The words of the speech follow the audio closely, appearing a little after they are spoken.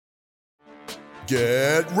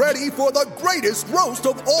Get ready for the greatest roast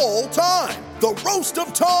of all time, the Roast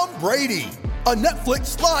of Tom Brady, a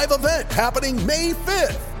Netflix live event happening May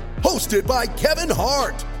 5th. Hosted by Kevin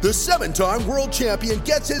Hart, the 7-time world champion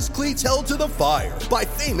gets his cleats held to the fire by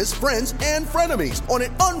famous friends and frenemies on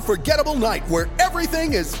an unforgettable night where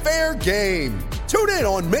everything is fair game. Tune in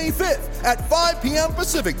on May 5th at 5 p.m.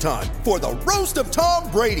 Pacific time for the Roast of Tom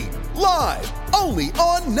Brady, live only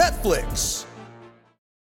on Netflix.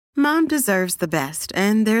 Mom deserves the best,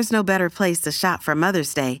 and there's no better place to shop for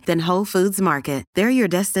Mother's Day than Whole Foods Market. They're your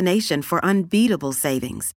destination for unbeatable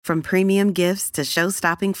savings, from premium gifts to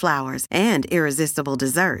show-stopping flowers and irresistible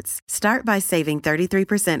desserts. Start by saving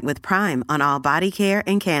 33% with Prime on all body care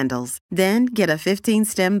and candles. Then get a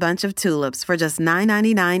 15-stem bunch of tulips for just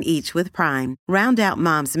 $9.99 each with Prime. Round out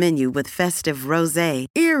Mom's menu with festive rosé,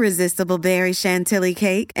 irresistible berry chantilly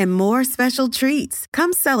cake, and more special treats.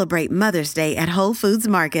 Come celebrate Mother's Day at Whole Foods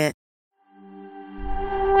Market.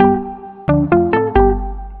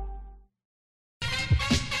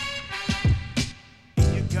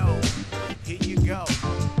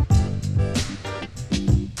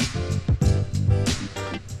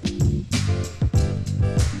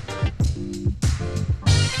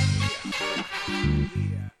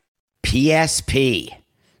 PSP.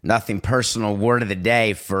 Nothing personal word of the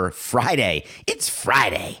day for Friday. It's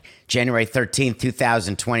Friday, January 13th,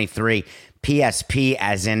 2023. PSP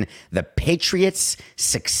as in the Patriots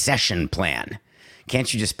Succession Plan.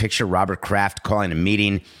 Can't you just picture Robert Kraft calling a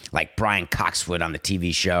meeting like Brian Cox would on the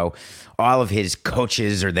TV show? All of his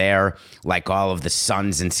coaches are there, like all of the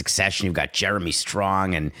sons in Succession. You've got Jeremy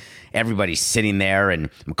Strong and everybody's sitting there, and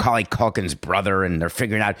Macaulay Culkin's brother, and they're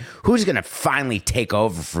figuring out who's going to finally take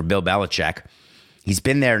over for Bill Belichick. He's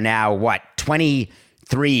been there now,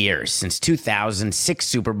 23 years, since 2000, 6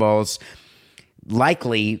 Super Bowls,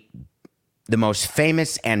 likely the most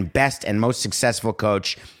famous and best and most successful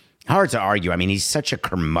coach. Hard to argue. I mean, he's such a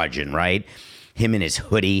curmudgeon, right? Him and his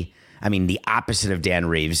hoodie. I mean, the opposite of Dan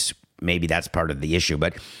Reeves. Maybe that's part of the issue,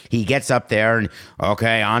 but he gets up there and,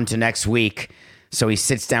 okay, on to next week. So he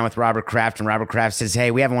sits down with Robert Kraft, and Robert Kraft says,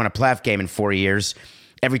 hey, we haven't won a playoff game in 4 years.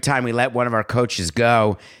 Every time we let one of our coaches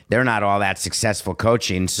go, they're not all that successful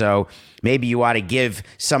coaching. So maybe you ought to give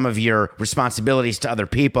some of your responsibilities to other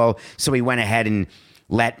people. So he went ahead and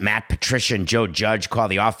let Matt Patricia and Joe Judge call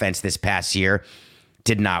the offense this past year.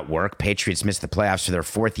 Did not work. Patriots missed the playoffs for their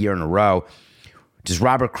 4th year in a row. Does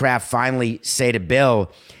Robert Kraft finally say to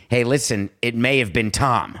Bill, hey, listen, it may have been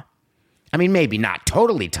Tom. I mean, maybe not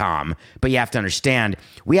totally Tom, but you have to understand,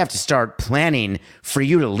 we have to start planning for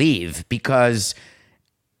you to leave because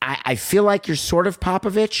I feel like you're sort of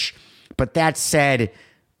Popovich, but that said,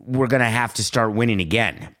 we're going to have to start winning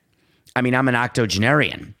again. I mean, I'm an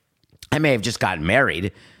octogenarian. I may have just gotten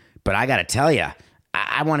married, but I got to tell you,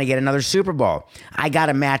 I want to get another Super Bowl. I got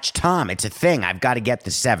to match Tom. It's a thing. I've got to get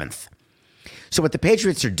the 7th. So what the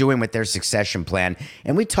Patriots are doing with their succession plan,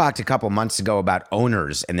 and we talked a couple months ago about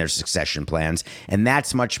owners and their succession plans, and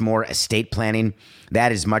that's much more estate planning.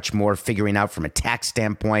 That is much more figuring out from a tax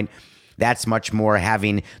standpoint. That's much more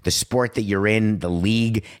having the sport that you're in, the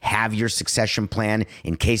league, have your succession plan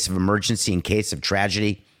in case of emergency, in case of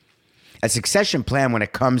tragedy. A succession plan when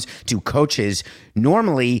it comes to coaches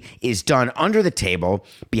normally is done under the table,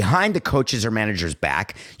 behind the coach's or manager's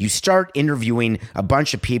back. You start interviewing a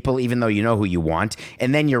bunch of people, even though you know who you want,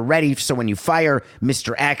 and then you're ready. So when you fire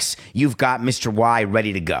Mr. X, you've got Mr. Y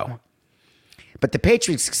ready to go. But the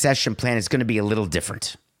Patriots succession plan is going to be a little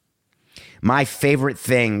different. My favorite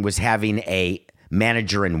thing was having a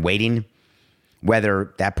manager in waiting,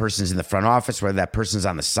 whether that person's in the front office, whether that person's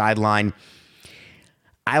on the sideline.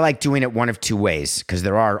 I like doing it one of two ways because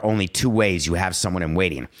there are only two ways you have someone in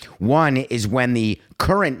waiting. One is when the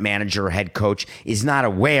current manager or head coach is not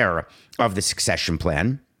aware of the succession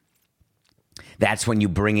plan. That's when you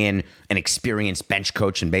bring in an experienced bench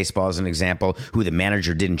coach in baseball, as an example, who the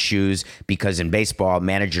manager didn't choose, because in baseball,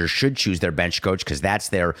 managers should choose their bench coach because that's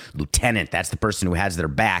their lieutenant. That's the person who has their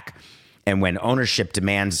back. And when ownership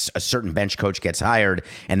demands a certain bench coach gets hired,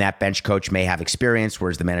 and that bench coach may have experience,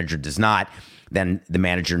 whereas the manager does not, then the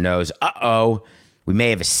manager knows, we may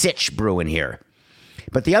have a sitch brewing here.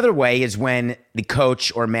 But the other way is when the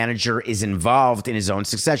coach or manager is involved in his own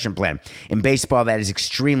succession plan. In baseball, that is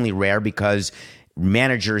extremely rare because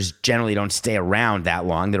managers generally don't stay around that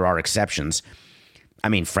long. There are exceptions. I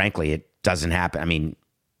mean, frankly, it doesn't happen. I mean,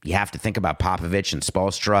 you have to think about Popovich and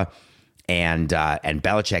Spoelstra and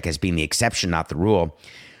Belichick as being the exception, not the rule.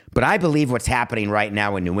 But I believe what's happening right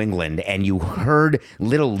now in New England, and you heard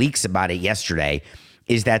little leaks about it yesterday,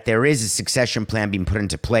 is that there is a succession plan being put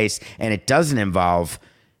into place, and it doesn't involve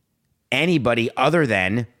anybody other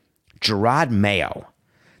than Jerod Mayo.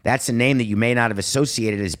 That's a name that you may not have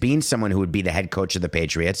associated as being someone who would be the head coach of the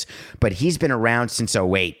Patriots, but he's been around since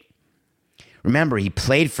 2008. Remember, he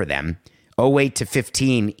played for them. 2008 to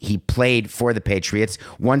 15, he played for the Patriots,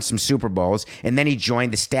 won some Super Bowls, and then he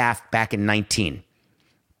joined the staff back in 19.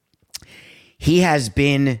 He has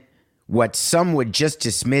been what some would just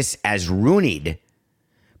dismiss as Rooney'd,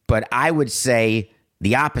 but I would say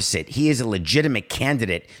the opposite. He is a legitimate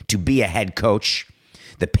candidate to be a head coach.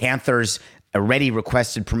 The Panthers already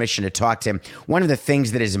requested permission to talk to him. One of the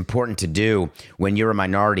things that is important to do when you're a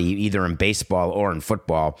minority, either in baseball or in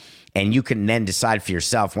football, and you can then decide for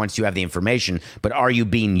yourself once you have the information, but are you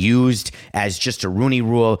being used as just a Rooney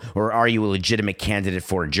Rule, or are you a legitimate candidate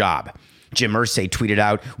for a job? Jim Irsay tweeted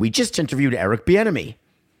out, "We just interviewed Eric Bieniemy."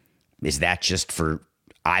 Is that just for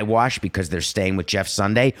eyewash because they're staying with Jeff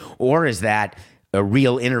Sunday? Or is that a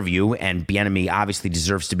real interview, and Bieniemy obviously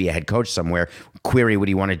deserves to be a head coach somewhere? Query what do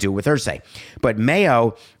you want to do with Irsay. But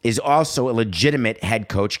Mayo is also a legitimate head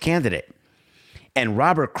coach candidate. And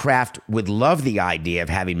Robert Kraft would love the idea of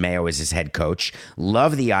having Mayo as his head coach,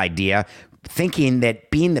 love the idea, thinking that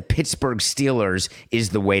being the Pittsburgh Steelers is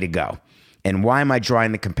the way to go. And why am I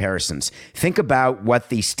drawing the comparisons? Think about what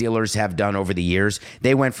the Steelers have done over the years.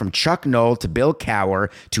 They went from Chuck Noll to Bill Cowher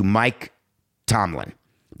to Mike Tomlin.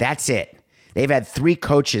 That's it. They've had 3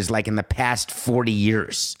 coaches like in the past 40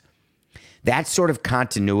 years. That sort of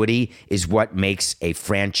continuity is what makes a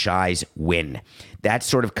franchise win. That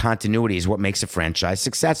sort of continuity is what makes a franchise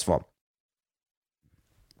successful.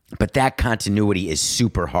 But that continuity is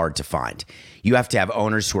super hard to find. You have to have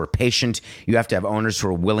owners who are patient. You have to have owners who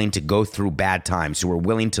are willing to go through bad times, who are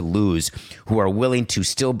willing to lose, who are willing to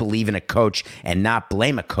still believe in a coach and not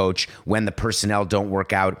blame a coach when the personnel don't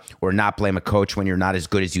work out, or not blame a coach when you're not as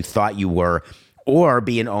good as you thought you were, or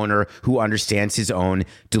be an owner who understands his own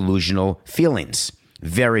delusional feelings.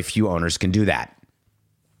 Very few owners can do that.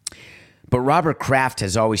 But Robert Kraft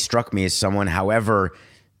has always struck me as someone, however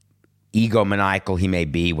egomaniacal he may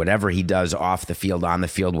be, whatever he does off the field, on the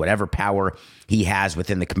field, whatever power he has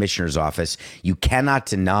within the commissioner's office, you cannot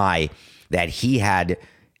deny that he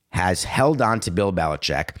has held on to Bill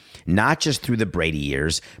Belichick, not just through the Brady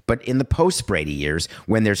years, but in the post-Brady years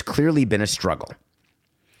when there's clearly been a struggle.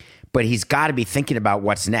 But he's got to be thinking about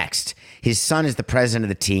what's next. His son is the president of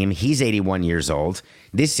the team. He's 81 years old.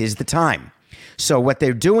 This is the time. So what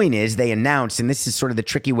they're doing is they announce, and this is sort of the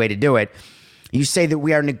tricky way to do it, you say that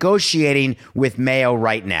we are negotiating with Mayo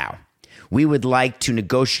right now. We would like to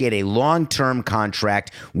negotiate a long-term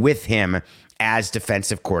contract with him as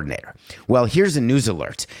defensive coordinator. Well, here's a news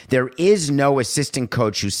alert. There is no assistant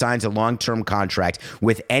coach who signs a long-term contract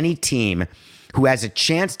with any team who has a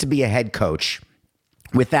chance to be a head coach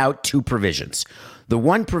without 2 provisions. The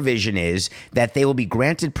one provision is that they will be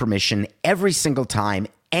granted permission every single time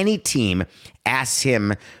any team asks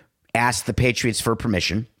the Patriots for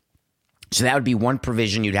permission. So that would be one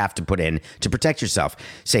provision you'd have to put in to protect yourself,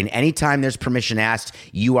 saying anytime there's permission asked,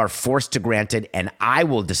 you are forced to grant it, and I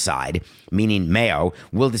will decide, meaning Mayo,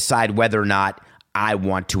 will decide whether or not I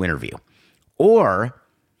want to interview. Or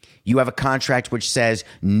you have a contract which says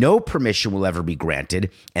no permission will ever be granted,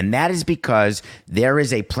 and that is because there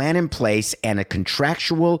is a plan in place and a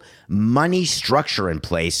contractual money structure in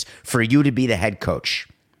place for you to be the head coach.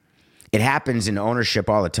 It happens in ownership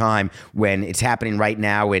all the time. When it's happening right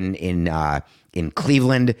now in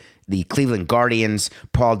Cleveland, the Cleveland Guardians,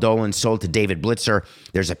 Paul Dolan sold to David Blitzer.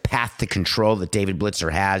 There's a path to control that David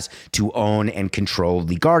Blitzer has to own and control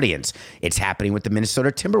the Guardians. It's happening with the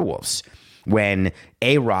Minnesota Timberwolves. When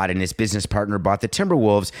A-Rod and his business partner bought the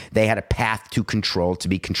Timberwolves, they had a path to control to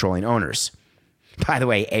be controlling owners. By the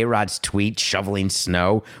way, A-Rod's tweet, shoveling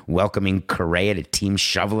snow, welcoming Correa to Team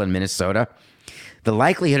Shovel in Minnesota. The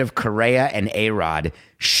likelihood of Correa and A-Rod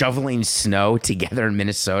shoveling snow together in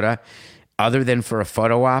Minnesota, other than for a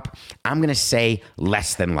photo op, I'm going to say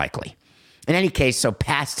less than likely. In any case, so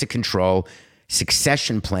paths to control,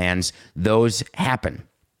 succession plans, those happen.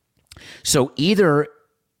 So either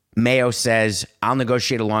Mayo says, I'll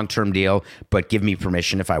negotiate a long-term deal, but give me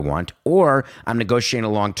permission if I want, or I'm negotiating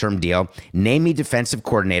a long-term deal, name me defensive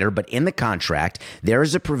coordinator, but in the contract, there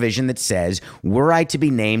is a provision that says, were I to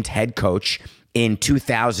be named head coach in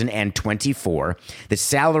 2024, the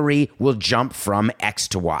salary will jump from X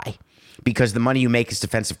to Y, because the money you make as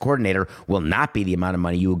defensive coordinator will not be the amount of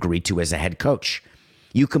money you agree to as a head coach.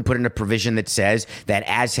 You can put in a provision that says that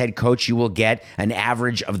as head coach, you will get an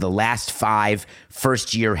average of the last 5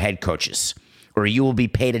 first-year head coaches, or you will be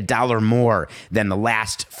paid $1 more than the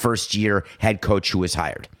last first-year head coach who was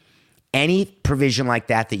hired. Any provision like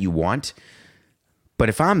that you want. But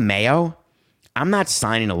if I'm Mayo, I'm not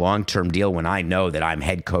signing a long-term deal when I know that I'm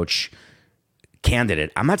head coach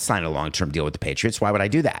candidate. I'm not signing a long-term deal with the Patriots. Why would I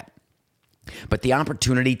do that? But the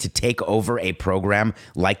opportunity to take over a program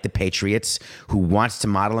like the Patriots, who wants to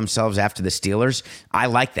model themselves after the Steelers, I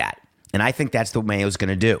like that. And I think that's what Mayo's going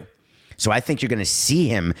to do. So I think you're going to see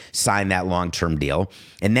him sign that long-term deal.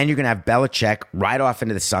 And then you're going to have Belichick right off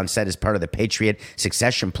into the sunset as part of the Patriot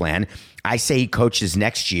succession plan. I say he coaches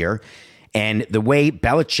next year. And the way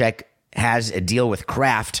Belichick has a deal with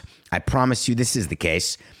Kraft, I promise you this is the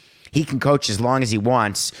case. He can coach as long as he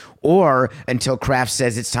wants, or until Kraft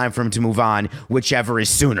says it's time for him to move on, whichever is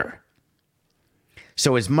sooner.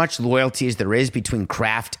 So as much loyalty as there is between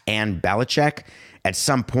Kraft and Belichick, at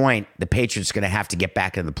some point, the Patriots are going to have to get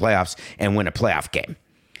back into the playoffs and win a playoff game.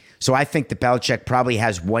 So I think that Belichick probably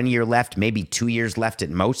has 1 year left, maybe 2 years left at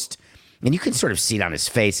most. And you can sort of see it on his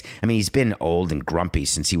face. I mean, he's been old and grumpy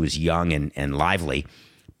since he was young and lively.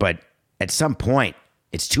 But at some point,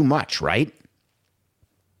 it's too much, right?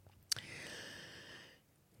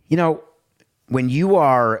 You know, when you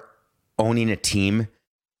are owning a team,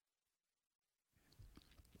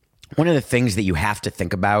 one of the things that you have to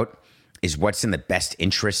think about is what's in the best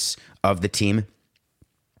interests of the team.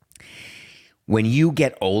 When you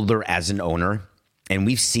get older as an owner, and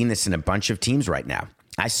we've seen this in a bunch of teams right now.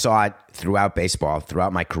 I saw it throughout baseball,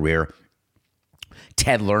 throughout my career.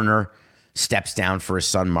 Ted Lerner steps down for his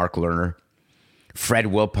son, Mark Lerner. Fred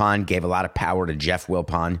Wilpon gave a lot of power to Jeff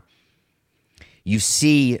Wilpon. You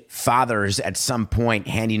see fathers at some point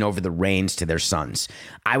handing over the reins to their sons.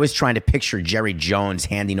 I was trying to picture Jerry Jones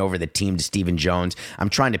handing over the team to Stephen Jones. I'm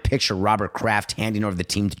trying to picture Robert Kraft handing over the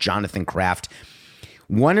team to Jonathan Kraft.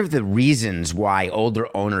 One of the reasons why older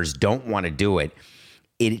owners don't want to do it,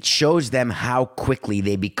 it shows them how quickly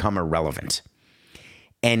they become irrelevant.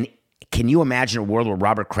 And can you imagine a world where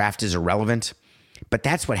Robert Kraft is irrelevant? But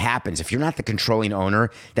that's what happens. If you're not the controlling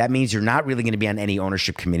owner, that means you're not really going to be on any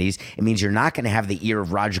ownership committees. It means you're not going to have the ear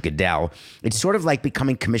of Roger Goodell. It's sort of like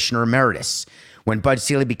becoming commissioner emeritus. When Bud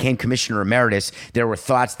Selig became commissioner emeritus, there were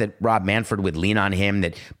thoughts that Rob Manfred would lean on him,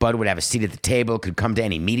 that Bud would have a seat at the table, could come to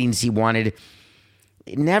any meetings he wanted.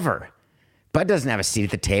 Never. Bud doesn't have a seat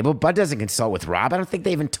at the table. Bud doesn't consult with Rob. I don't think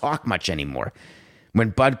they even talk much anymore. When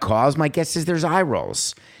Bud calls, my guess is there's eye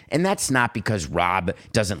rolls. And that's not because Rob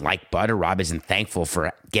doesn't like Bud or Rob isn't thankful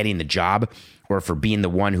for getting the job or for being the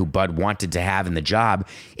one who Bud wanted to have in the job.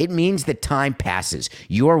 It means that time passes.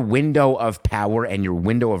 Your window of power and your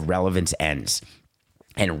window of relevance ends.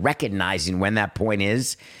 And recognizing when that point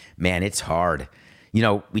is, man, it's hard. You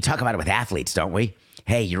know, we talk about it with athletes, don't we?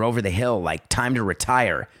 Hey, you're over the hill, like time to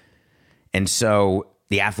retire. And so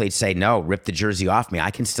the athletes say, no, rip the jersey off me.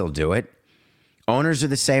 I can still do it. Owners are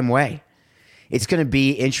the same way. It's going to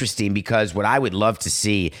be interesting because what I would love to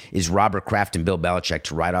see is Robert Kraft and Bill Belichick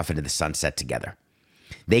to ride off into the sunset together.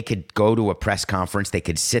 They could go to a press conference. They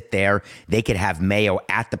could sit there. They could have Mayo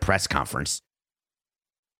at the press conference.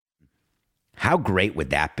 How great would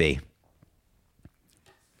that be?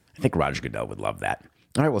 I think Roger Goodell would love that.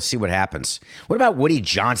 All right, we'll see what happens. What about Woody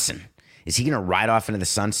Johnson? Is he going to ride off into the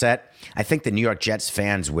sunset? I think the New York Jets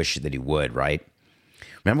fans wish that he would, right?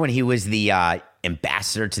 Remember when he was the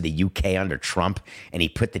ambassador to the UK under Trump and he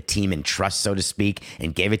put the team in trust, so to speak,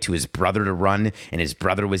 and gave it to his brother to run, and his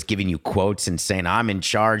brother was giving you quotes and saying, I'm in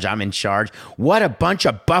charge, I'm in charge. What a bunch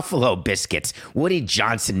of Buffalo biscuits. Woody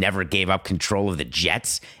Johnson never gave up control of the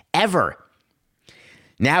Jets, ever.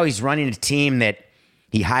 Now he's running a team that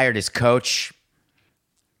he hired as coach,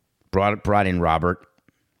 brought in Robert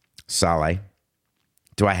Saleh.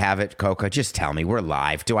 Do I have it, Coca? Just tell me. We're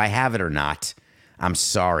live. Do I have it or not? I'm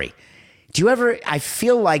sorry. Do you ever, I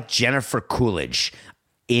feel like Jennifer Coolidge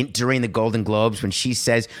during the Golden Globes when she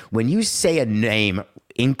says, when you say a name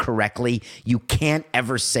incorrectly, you can't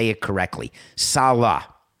ever say it correctly. Saleh,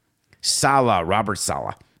 Robert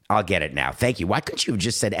Saleh. I'll get it now. Thank you. Why couldn't you have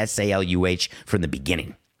just said S-A-L-U-H from the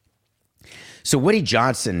beginning? So Woody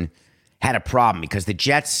Johnson had a problem because the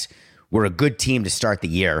Jets were a good team to start the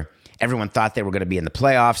year. Everyone thought they were going to be in the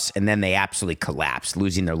playoffs, and then they absolutely collapsed,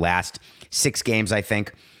 losing their last 6 games, I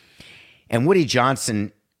think. And Woody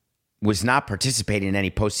Johnson was not participating in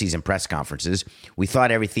any postseason press conferences. We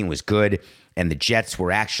thought everything was good, and the Jets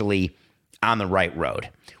were actually on the right road.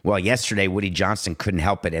 Well, yesterday, Woody Johnson couldn't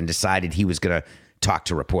help it and decided he was going to talk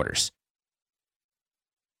to reporters.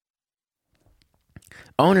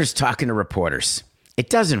 Owners talking to reporters. It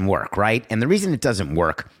doesn't work, right? And the reason it doesn't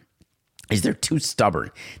work is they're too stubborn.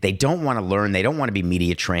 They don't want to learn. They don't want to be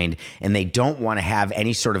media trained, and they don't want to have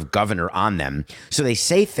any sort of governor on them. So they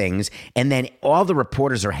say things, and then all the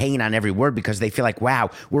reporters are hanging on every word because they feel like,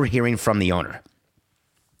 wow, we're hearing from the owner.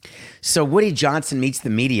 So Woody Johnson meets the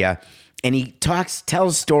media, And he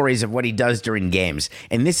tells stories of what he does during games.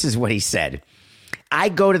 And this is what he said. I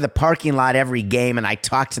go to the parking lot every game and I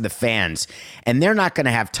talk to the fans, and they're not going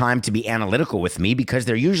to have time to be analytical with me because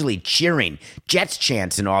they're usually cheering, Jets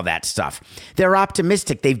chants and all that stuff. They're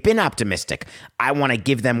optimistic. They've been optimistic. I want to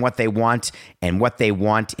give them what they want, and what they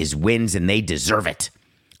want is wins, and they deserve it.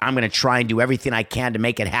 I'm going to try and do everything I can to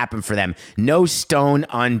make it happen for them. No stone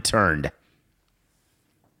unturned.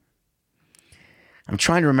 I'm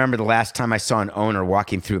trying to remember the last time I saw an owner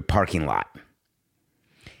walking through a parking lot.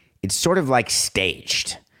 It's sort of like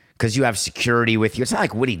staged because you have security with you. It's not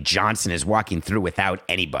like Woody Johnson is walking through without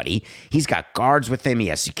anybody. He's got guards with him. He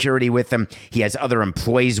has security with him. He has other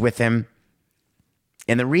employees with him.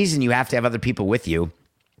 And the reason you have to have other people with you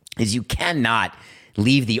is you cannot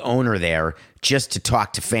leave the owner there just to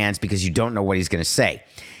talk to fans because you don't know what he's going to say.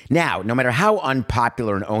 Now, no matter how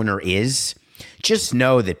unpopular an owner is, just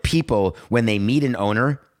know that people, when they meet an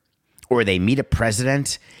owner or they meet a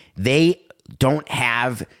president, they don't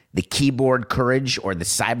have the keyboard courage or the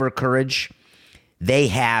cyber courage. They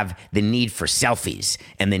have the need for selfies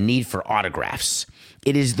and the need for autographs.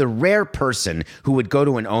 It is the rare person who would go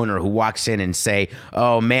to an owner who walks in and say,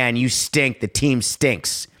 "Oh man, you stink, the team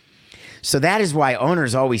stinks." So that is why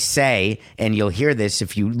owners always say, and you'll hear this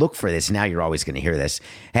if you look for this, now you're always going to hear this,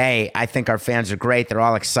 "Hey, I think our fans are great, they're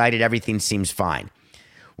all excited, everything seems fine."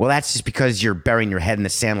 Well, that's just because you're burying your head in the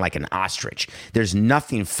sand like an ostrich. There's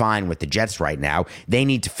nothing fine with the Jets right now. They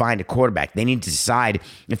need to find a quarterback. They need to decide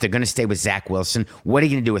if they're going to stay with Zach Wilson. What are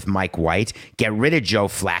you going to do with Mike White? Get rid of Joe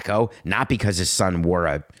Flacco, not because his son wore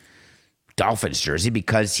a Dolphins jersey,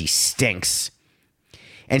 because he stinks.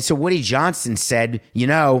 And so Woody Johnson said,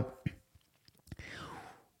 we're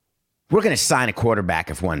going to sign a quarterback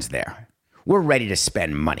if one's there. We're ready to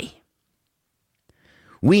spend money.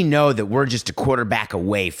 We know that we're just a quarterback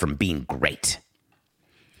away from being great.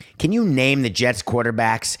 Can you name the Jets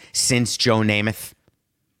quarterbacks since Joe Namath?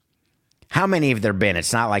 How many have there been?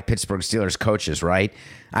 It's not like Pittsburgh Steelers coaches, right?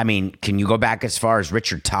 I mean, can you go back as far as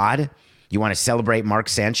Richard Todd? You want to celebrate Mark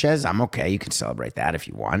Sanchez? I'm okay. You can celebrate that if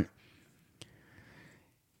you want.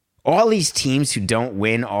 All these teams who don't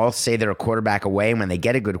win all say they're a quarterback away. And when they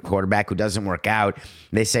get a good quarterback who doesn't work out,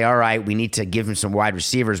 they say, all right, we need to give him some wide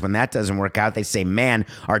receivers. When that doesn't work out, they say, man,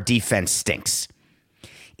 our defense stinks.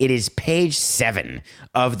 It is page 7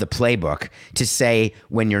 of the playbook to say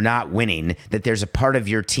when you're not winning that there's a part of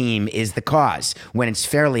your team is the cause, when it's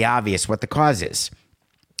fairly obvious what the cause is.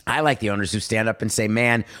 I like the owners who stand up and say,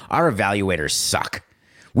 man, our evaluators suck.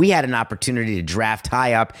 We had an opportunity to draft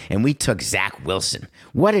high up, and we took Zach Wilson.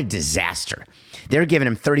 What a disaster. They're giving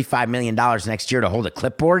him $35 million next year to hold a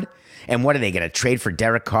clipboard. And what are they going to trade for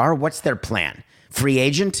Derek Carr? What's their plan? Free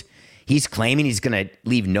agent? He's claiming he's going to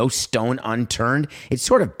leave no stone unturned. It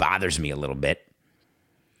sort of bothers me a little bit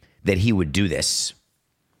that he would do this.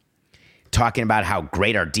 Talking about how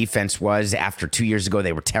great our defense was after 2 years ago.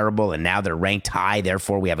 They were terrible, and now they're ranked high.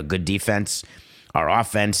 Therefore, we have a good defense. Our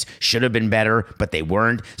offense should have been better, but they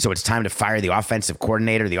weren't. So it's time to fire the offensive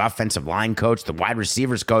coordinator, the offensive line coach. The wide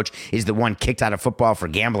receivers coach is the one kicked out of football for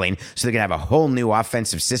gambling. So they're going to have a whole new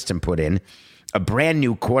offensive system put in. A brand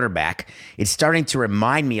new quarterback. It's starting to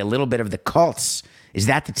remind me a little bit of the Colts. Is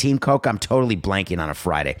that the team, Coke? I'm totally blanking on a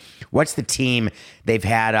Friday. What's the team? They've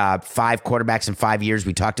had 5 quarterbacks in 5 years.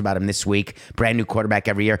 We talked about them this week. Brand new quarterback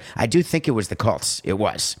every year. I do think it was the Colts. It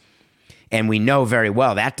was. And we know very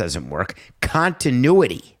well that doesn't work.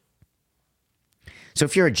 Continuity. So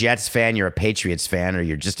if you're a Jets fan, you're a Patriots fan, or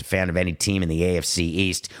you're just a fan of any team in the AFC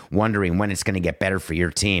East, wondering when it's going to get better for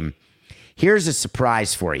your team, here's a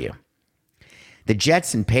surprise for you. The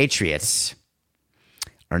Jets and Patriots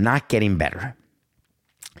are not getting better.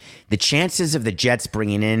 The chances of the Jets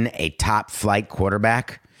bringing in a top-flight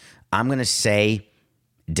quarterback, I'm going to say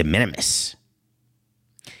de minimis.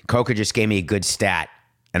 Coca just gave me a good stat,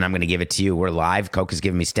 and I'm going to give it to you. We're live. Coca's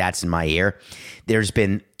giving me stats in my ear. There's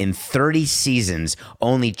been, in 30 seasons,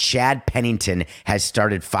 only Chad Pennington has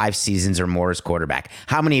started 5 seasons or more as quarterback.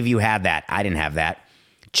 How many of you have that? I didn't have that.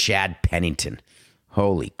 Chad Pennington.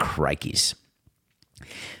 Holy crikeys.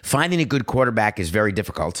 Finding a good quarterback is very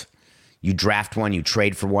difficult. You draft one, you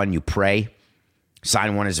trade for one, you pray.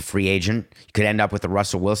 Sign one as a free agent. You could end up with a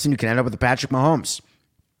Russell Wilson. You could end up with a Patrick Mahomes.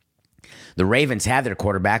 The Ravens had their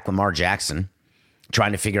quarterback, Lamar Jackson,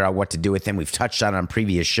 trying to figure out what to do with him. We've touched on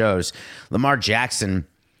previous shows. Lamar Jackson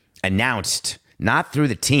announced, not through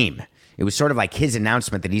the team, it was sort of like his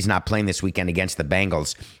announcement that he's not playing this weekend against the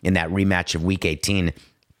Bengals in that rematch of Week 18.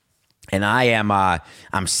 And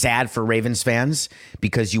I'm sad for Ravens fans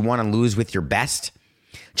because you want to lose with your best.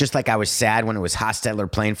 Just like I was sad when it was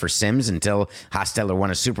Hostetler playing for Sims until Hostetler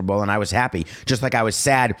won a Super Bowl and I was happy. Just like I was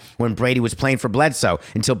sad when Brady was playing for Bledsoe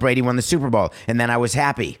until Brady won the Super Bowl and then I was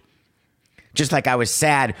happy. Just like I was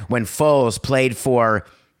sad when Foles played for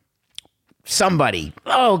somebody.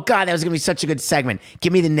 Oh, God, that was going to be such a good segment.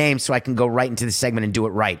 Give me the name so I can go right into the segment and do it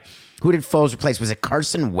right. Who did Foles replace? Was it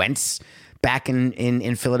Carson Wentz back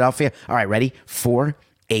in Philadelphia? All right, ready?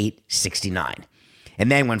 4-8-69.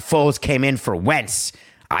 And then when Foles came in for Wentz,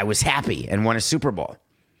 I was happy and won a Super Bowl.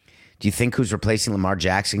 Do you think who's replacing Lamar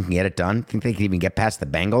Jackson can get it done? Think they can even get past the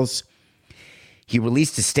Bengals? He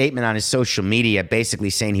released a statement on his social media basically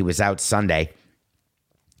saying he was out Sunday.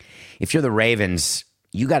 If you're the Ravens,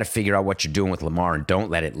 you got to figure out what you're doing with Lamar and don't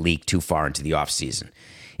let it leak too far into the offseason.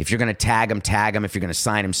 If you're going to tag him, tag him. If you're going to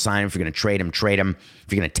sign him, sign him. If you're going to trade him, trade him.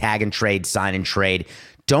 If you're going to tag and trade, sign and trade.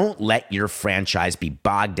 Don't let your franchise be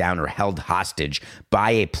bogged down or held hostage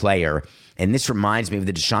by a player. And this reminds me of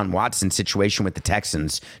the Deshaun Watson situation with the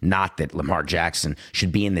Texans. Not that Lamar Jackson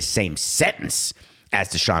should be in the same sentence as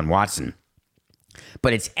Deshaun Watson.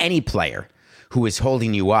 But it's any player who is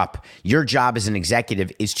holding you up. Your job as an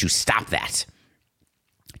executive is to stop that.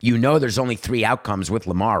 You know there's only 3 outcomes with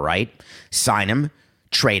Lamar, right? Sign him,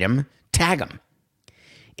 trade him, tag him.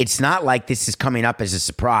 It's not like this is coming up as a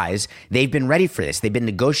surprise. They've been ready for this. They've been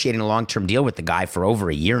negotiating a long-term deal with the guy for over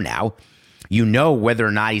a year now. You know whether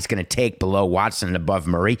or not he's going to take below Watson and above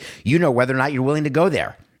Murray. You know whether or not you're willing to go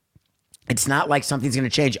there. It's not like something's going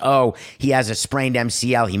to change. Oh, he has a sprained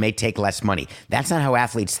MCL. He may take less money. That's not how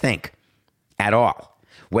athletes think at all.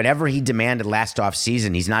 Whatever he demanded last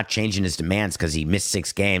offseason, he's not changing his demands because he missed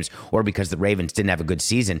 6 games or because the Ravens didn't have a good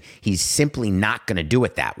season. He's simply not going to do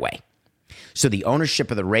it that way. So the ownership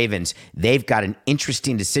of the Ravens, they've got an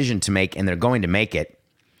interesting decision to make, and they're going to make it.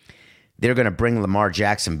 They're going to bring Lamar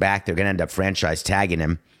Jackson back. They're going to end up franchise tagging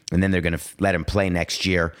him, and then they're going to let him play next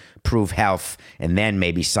year, prove health, and then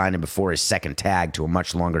maybe sign him before his second tag to a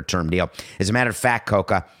much longer-term deal. As a matter of fact,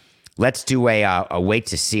 Coca, let's do a wait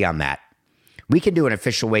to see on that. We can do an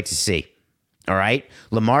official wait to see, all right?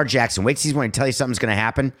 Lamar Jackson, wait to see when I tell you something's going to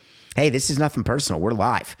happen. Hey, this is nothing personal. We're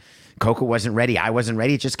live. Coca wasn't ready. I wasn't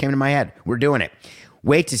ready. It just came to my head. We're doing it.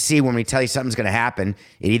 Wait to see when we tell you something's going to happen.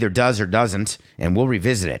 It either does or doesn't, and we'll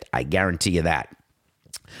revisit it. I guarantee you that.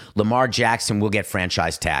 Lamar Jackson will get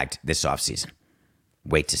franchise tagged this offseason.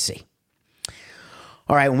 Wait to see.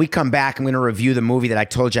 All right, when we come back, I'm going to review the movie that I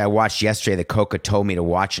told you I watched yesterday that Coca told me to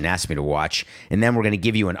watch and asked me to watch. And then we're going to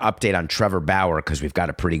give you an update on Trevor Bauer because we've got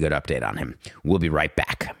a pretty good update on him. We'll be right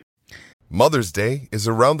back. Mother's Day is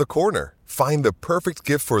around the corner. Find the perfect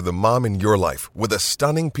gift for the mom in your life with a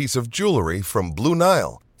stunning piece of jewelry from Blue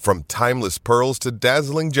Nile. From timeless pearls to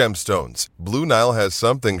dazzling gemstones, Blue Nile has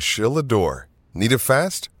something she'll adore. Need it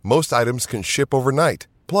fast? Most items can ship overnight.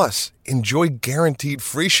 Plus, enjoy guaranteed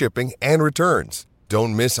free shipping and returns.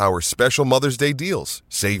 Don't miss our special Mother's Day deals.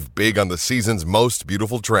 Save big on the season's most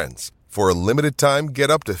beautiful trends. For a limited time, get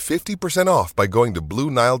up to 50% off by going to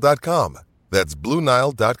BlueNile.com. That's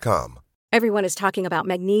BlueNile.com. Everyone is talking about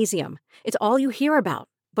magnesium. It's all you hear about.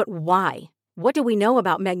 But why? What do we know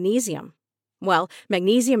about magnesium? Well,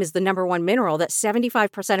 magnesium is the #1 mineral that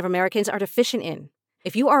 75% of Americans are deficient in.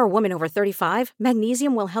 If you are a woman over 35,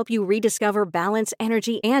 magnesium will help you rediscover balance,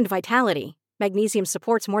 energy, and vitality. Magnesium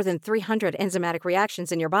supports more than 300 enzymatic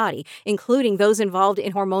reactions in your body, including those involved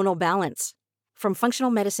in hormonal balance. From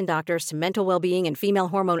functional medicine doctors to mental well-being and female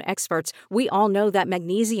hormone experts, we all know that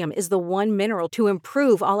magnesium is the one mineral to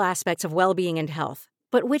improve all aspects of well-being and health.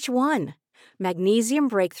 But which one? Magnesium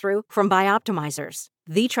Breakthrough from Bioptimizers,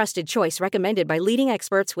 the trusted choice recommended by leading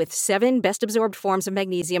experts with 7 best-absorbed forms of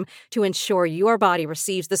magnesium to ensure your body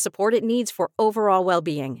receives the support it needs for overall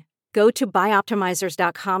well-being. Go to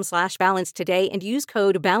bioptimizers.com/balance today and use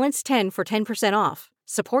code BALANCE10 for 10% off.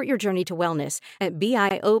 Support your journey to wellness at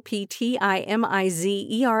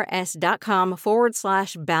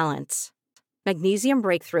bioptimizers.com/balance. Magnesium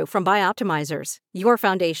Breakthrough from Bioptimizers, your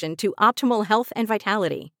foundation to optimal health and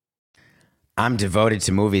vitality. I'm devoted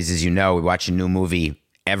to movies, as you know. We watch a new movie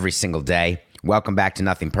every single day. Welcome back to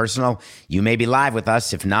Nothing Personal. You may be live with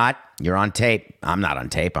us. If not, you're on tape. I'm not on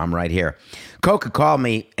tape. I'm right here. Coca called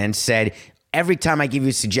me and said, every time I give you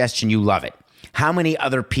a suggestion, you love it. How many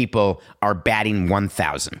other people are batting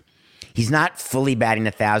 1,000? He's not fully batting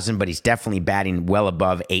 1,000, but he's definitely batting well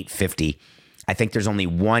above 850. I think there's only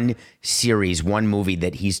one series, one movie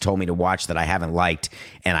that he's told me to watch that I haven't liked,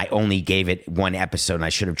 and I only gave it 1 episode, and I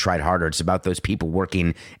should have tried harder. It's about those people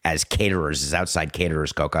working as caterers, as outside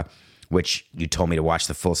caterers, Coca, which you told me to watch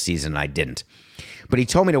the full season, and I didn't. But he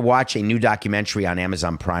told me to watch a new documentary on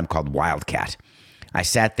Amazon Prime called Wildcat. I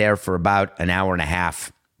sat there for about an hour and a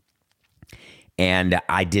half, And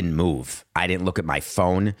I didn't move. I didn't look at my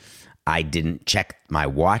phone. I didn't check my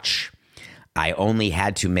watch. I only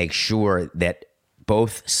had to make sure that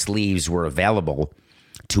both sleeves were available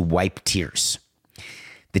to wipe tears.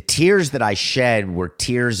 The tears that I shed were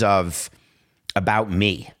tears about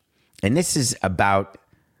me. And this is about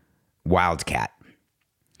Wildcat.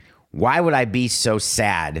 Why would I be so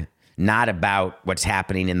sad? Not about what's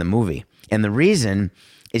happening in the movie. And the reason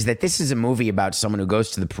is that this is a movie about someone who goes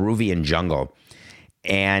to the Peruvian jungle,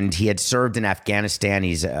 and he had served in Afghanistan.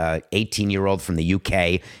 He's an 18-year-old from the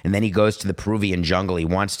UK, and then he goes to the Peruvian jungle. He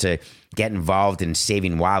wants to get involved in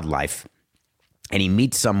saving wildlife, and he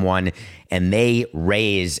meets someone, and they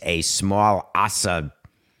raise a small asa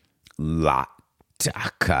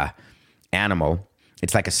lataka animal.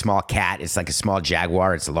 It's like a small cat. It's like a small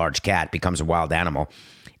jaguar. It's a large cat, becomes a wild animal.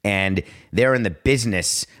 And they're in the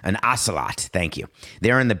business, an ocelot, thank you.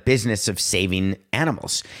 They're in the business of saving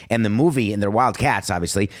animals. And the movie, and they're wild cats,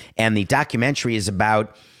 obviously, and the documentary is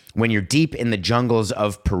about when you're deep in the jungles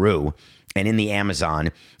of Peru and in the Amazon,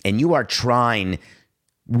 and you are trying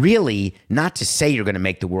really not to say you're going to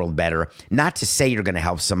make the world better, not to say you're going to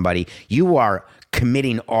help somebody. You are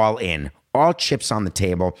committing all in, all chips on the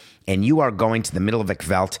table, and you are going to the middle of a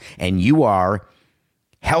veldt, and you are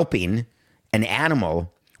helping an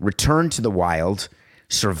animal return to the wild,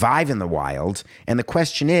 survive in the wild, and the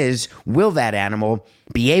question is, will that animal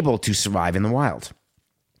be able to survive in the wild?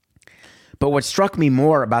 But what struck me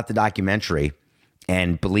more about the documentary,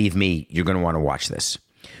 and believe me, you're going to want to watch this,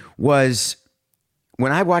 was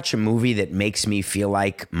when I watch a movie that makes me feel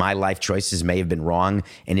like my life choices may have been wrong,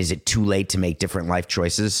 and is it too late to make different life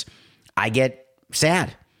choices, I get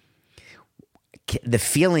sad. The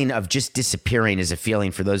feeling of just disappearing is a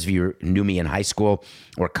feeling, for those of you who knew me in high school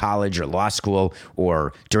or college or law school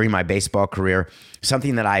or during my baseball career,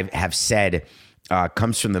 something that I have said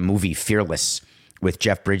comes from the movie Fearless with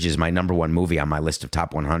Jeff Bridges, my number one movie on my list of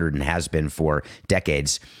top 100 and has been for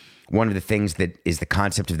decades. One of the things that is the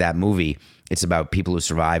concept of that movie, it's about people who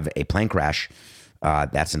survive a plane crash.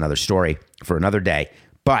 That's another story for another day.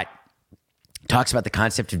 But talks about the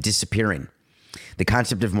concept of disappearing. The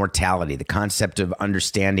concept of mortality, the concept of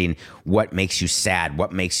understanding what makes you sad,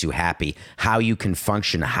 what makes you happy, how you can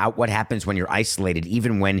function, what happens when you're isolated,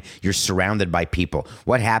 even when you're surrounded by people.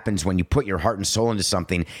 What happens when you put your heart and soul into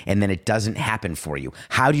something and then it doesn't happen for you?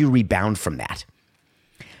 How do you rebound from that?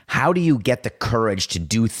 How do you get the courage to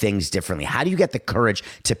do things differently? How do you get the courage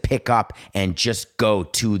to pick up and just go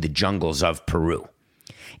to the jungles of Peru?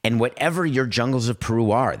 And whatever your jungles of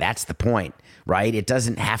Peru are, that's the point. Right? It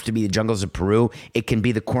doesn't have to be the jungles of Peru. It can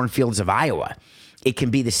be the cornfields of Iowa. It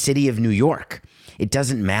can be the city of New York. It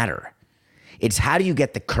doesn't matter. It's how do you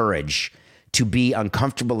get the courage to be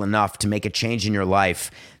uncomfortable enough to make a change in your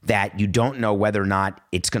life that you don't know whether or not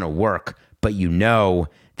it's going to work, but you know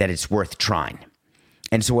that it's worth trying.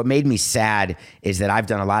 And so what made me sad is that I've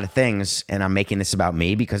done a lot of things, and I'm making this about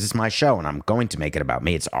me because it's my show, and I'm going to make it about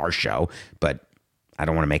me. It's our show, but I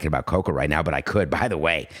don't want to make it about Coco right now, but I could. By the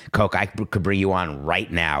way, Coco, I could bring you on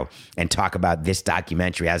right now and talk about this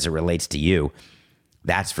documentary as it relates to you.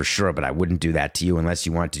 That's for sure, but I wouldn't do that to you unless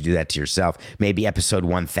you want to do that to yourself. Maybe episode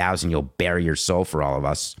 1000, you'll bare your soul for all of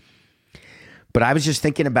us. But I was just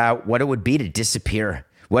thinking about what it would be to disappear,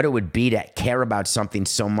 what it would be to care about something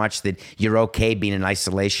so much that you're okay being in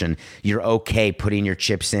isolation, you're okay putting your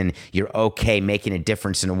chips in, you're okay making a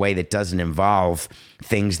difference in a way that doesn't involve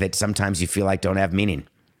things that sometimes you feel like don't have meaning.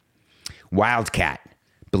 Wildcat,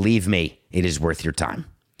 believe me, it is worth your time.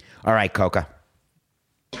 All right, Coca.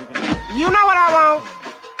 You know what I want?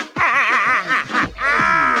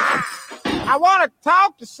 I want to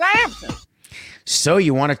talk to Samson. So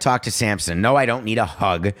you want to talk to Samson? No, I don't need a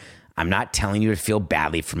hug. I'm not telling you to feel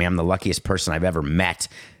badly for me. I'm the luckiest person I've ever met.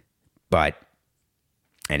 But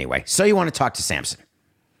anyway, so you want to talk to Samson.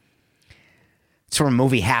 It's from a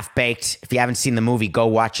movie, Half Baked. If you haven't seen the movie, go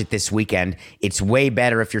watch it this weekend. It's way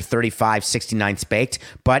better if you're 35, 69th baked.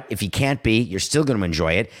 But if you can't be, you're still going to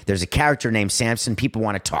enjoy it. There's a character named Samson. People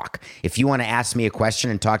want to talk. If you want to ask me a question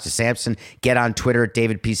and talk to Samson, get on Twitter at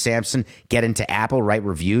David P. Samson. Get into Apple, write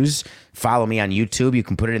reviews. Follow me on YouTube. You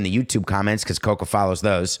can put it in the YouTube comments because Coco follows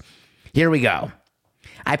those. Here we go.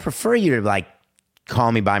 I prefer you to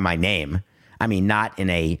call me by my name. I mean, not in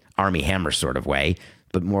a Armie Hammer sort of way,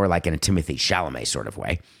 but more like in a Timothée Chalamet sort of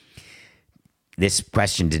way. This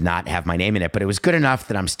question did not have my name in it, but it was good enough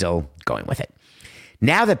that I'm still going with it.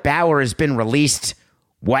 Now that Bauer has been released,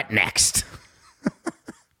 what next?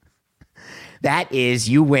 That is,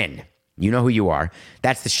 you win. You know who you are.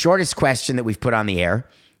 That's the shortest question that we've put on the air.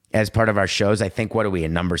 as part of our shows. I think, what are we,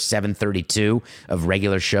 in number 732 of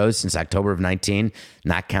regular shows since October of 19,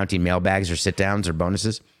 not counting mailbags or sit-downs or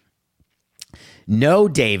bonuses? No,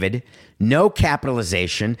 David, no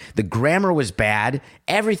capitalization. The grammar was bad,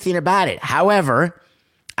 everything about it. However,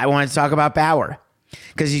 I want to talk about Bauer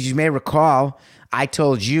because, as you may recall, I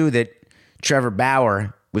told you that Trevor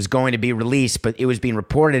Bauer was going to be released, but it was being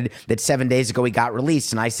reported that 7 days ago he got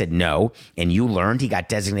released. And I said no, and you learned he got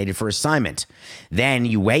designated for assignment. Then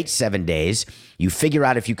you wait 7 days, you figure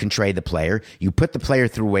out if you can trade the player, you put the player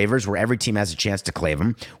through waivers where every team has a chance to claim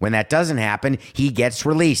him. When that doesn't happen, he gets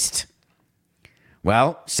released.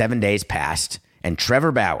 Well, 7 days passed, and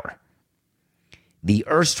Trevor Bauer, the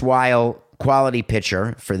erstwhile quality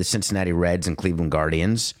pitcher for the Cincinnati Reds and Cleveland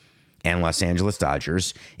Guardians and Los Angeles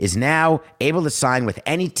Dodgers, is now able to sign with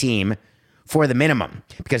any team for the minimum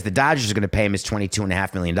because the Dodgers are going to pay him his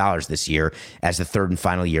 $22.5 million this year as the third and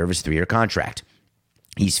final year of his 3-year contract.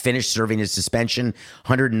 He's finished serving his suspension,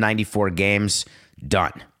 194 games,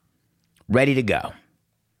 done. Ready to go.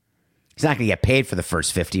 He's not going to get paid for the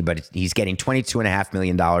first 50, but he's getting $22.5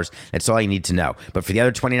 million. That's all you need to know. But for the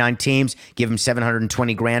other 29 teams, give him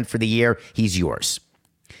 $720,000 for the year. He's yours.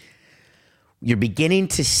 You're beginning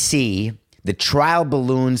to see the trial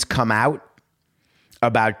balloons come out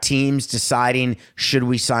about teams deciding, should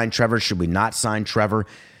we sign Trevor, should we not sign Trevor?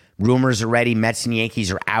 Rumors already, Mets and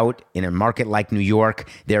Yankees are out. In a market like New York,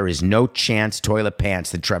 there is no chance, toilet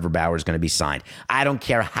pants, that Trevor Bauer is going to be signed. I don't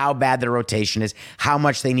care how bad their rotation is, how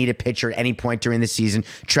much they need a pitcher at any point during the season.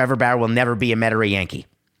 Trevor Bauer will never be a Met or a Yankee.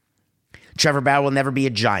 Trevor Bauer will never be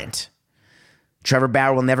a Giant. Trevor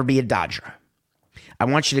Bauer will never be a Dodger. I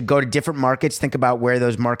want you to go to different markets, think about where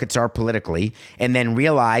those markets are politically, and then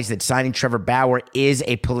realize that signing Trevor Bauer is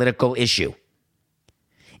a political issue.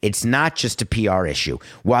 It's not just a PR issue.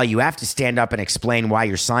 While you have to stand up and explain why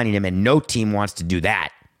you're signing him, and no team wants to do that,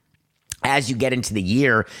 as you get into the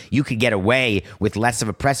year, you could get away with less of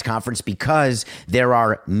a press conference because there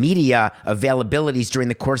are media availabilities during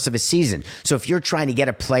the course of a season. So if you're trying to get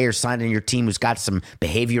a player signed on your team who's got some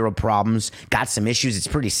behavioral problems, got some issues, it's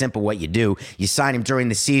pretty simple what you do. You sign him during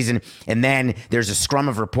the season, and then there's a scrum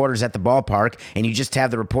of reporters at the ballpark, and you just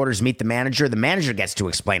have the reporters meet the manager. The manager gets to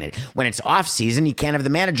explain it. When it's off season, you can't have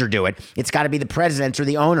the manager do it. It's got to be the president or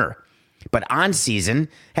the owner. But on season,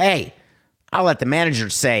 hey, I'll let the manager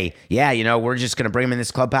say, yeah, we're just going to bring him in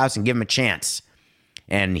this clubhouse and give him a chance.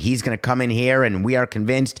 And he's going to come in here, and we are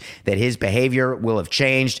convinced that his behavior will have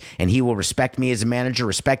changed, and he will respect me as a manager,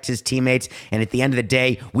 respect his teammates. And at the end of the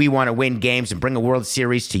day, we want to win games and bring a World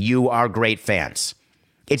Series to you, our great fans.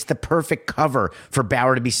 It's the perfect cover for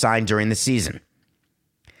Bauer to be signed during the season.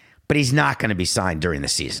 But he's not going to be signed during the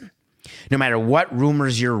season. No matter what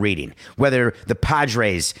rumors you're reading, whether the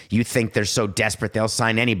Padres, you think they're so desperate they'll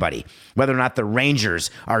sign anybody, whether or not the Rangers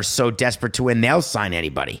are so desperate to win they'll sign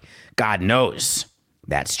anybody, God knows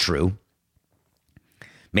that's true.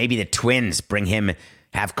 Maybe the Twins bring him,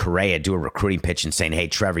 have Correa do a recruiting pitch and saying, hey,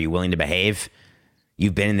 Trevor, you willing to behave?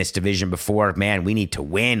 You've been in this division before. Man, we need to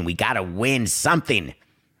win. We got to win something.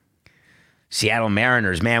 Seattle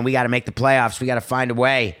Mariners, man, we got to make the playoffs. We got to find a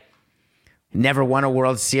way. Never won a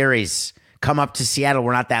World Series. Come up to Seattle.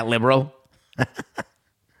 We're not that liberal.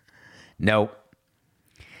 Nope.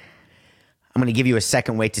 I'm going to give you a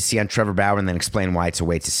second wait to see on Trevor Bauer and then explain why it's a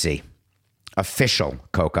wait to see. Official,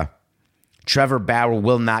 Coca. Trevor Bauer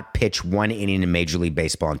will not pitch one inning in Major League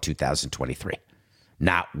Baseball in 2023.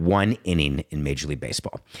 Not one inning in Major League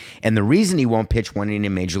Baseball. And the reason he won't pitch one inning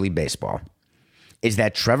in Major League Baseball is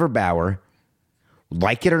that Trevor Bauer,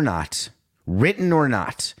 like it or not, written or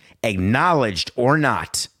not, acknowledged or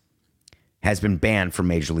not, has been banned from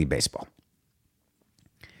Major League Baseball.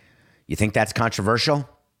 You think that's controversial?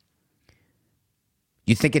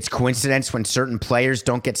 You think it's coincidence when certain players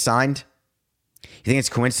don't get signed? You think it's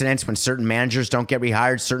coincidence when certain managers don't get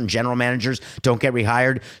rehired, certain general managers don't get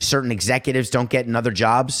rehired, certain executives don't get in other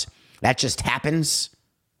jobs? That just happens?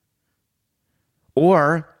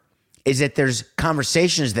 Or is it there's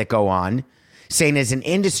conversations that go on saying as an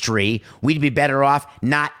industry, we'd be better off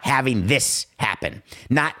not having this happen,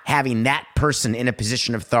 not having that person in a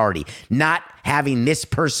position of authority, not having this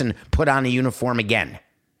person put on a uniform again.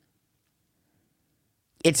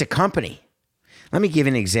 It's a company. Let me give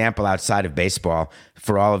you an example outside of baseball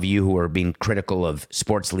for all of you who are being critical of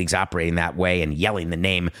sports leagues operating that way and yelling the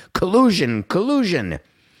name collusion, collusion.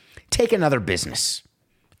 Take another business,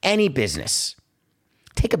 any business.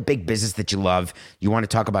 Take a big business that you love. You want to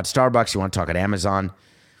talk about Starbucks. You want to talk about Amazon.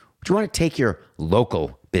 Do you want to take your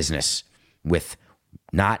local business with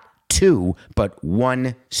not two, but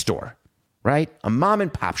one store, right? A mom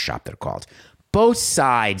and pop shop, they're called. Both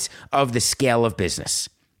sides of the scale of business.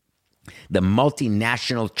 the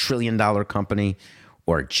multinational trillion-dollar company,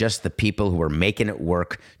 or just the people who are making it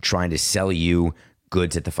work, trying to sell you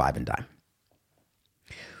goods at the five and dime?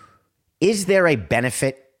 Is there a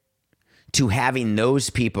benefit to having those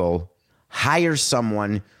people hire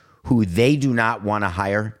someone who they do not want to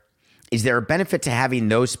hire? Is there a benefit to having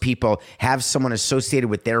those people have someone associated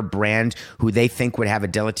with their brand who they think would have a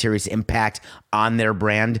deleterious impact on their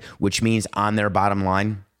brand, which means on their bottom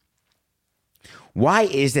line? Why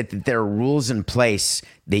is it that there are rules in place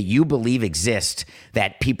that you believe exist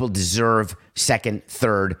that people deserve second,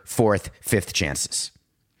 third, fourth, fifth chances?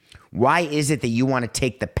 Why is it that you want to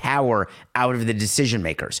take the power out of the decision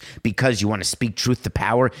makers? Because you want to speak truth to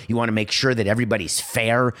power? You want to make sure that everybody's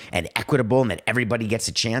fair and equitable and that everybody gets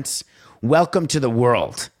a chance? Welcome to the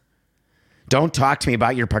world. Don't talk to me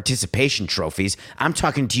about your participation trophies. I'm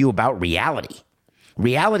talking to you about reality.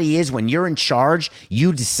 Reality is when you're in charge,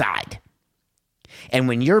 you decide. And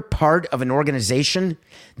when you're part of an organization,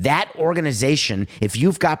 that organization, if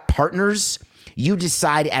you've got partners, you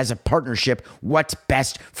decide as a partnership what's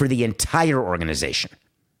best for the entire organization.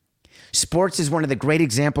 Sports is one of the great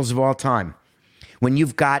examples of all time. When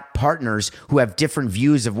you've got partners who have different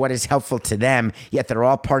views of what is helpful to them, yet they're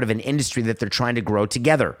all part of an industry that they're trying to grow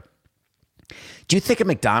together. Do you think a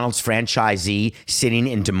McDonald's franchisee sitting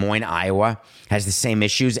in Des Moines, Iowa, has the same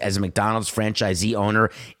issues as a McDonald's franchisee owner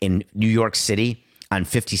in New York City on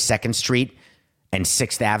 52nd Street and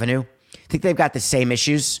 6th Avenue? Think they've got the same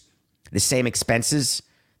issues, the same expenses,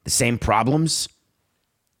 the same problems?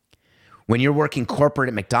 When you're working corporate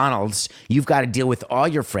at McDonald's, you've got to deal with all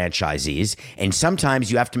your franchisees, and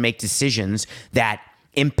sometimes you have to make decisions that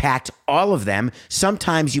impact all of them.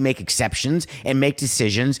 Sometimes you make exceptions and make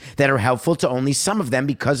decisions that are helpful to only some of them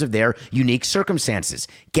because of their unique circumstances.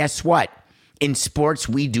 Guess what? In sports,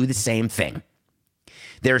 we do the same thing.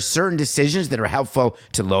 There are certain decisions that are helpful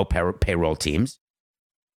to low payroll teams.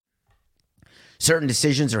 Certain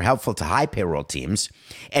decisions are helpful to high payroll teams.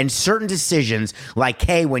 And certain decisions like,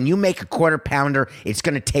 hey, when you make a quarter pounder, it's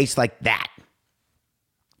going to taste like that.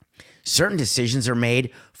 Certain decisions are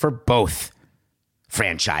made for both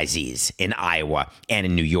franchisees in Iowa and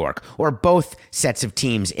in New York, or both sets of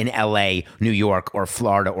teams in LA, New York, or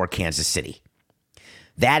Florida, or Kansas City.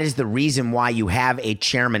 That is the reason why you have a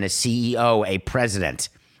chairman, a CEO, a president,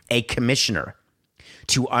 a commissioner,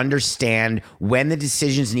 to understand when the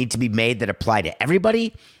decisions need to be made that apply to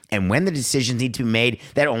everybody and when the decisions need to be made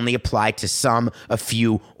that only apply to some, a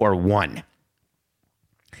few, or one.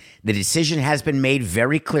 The decision has been made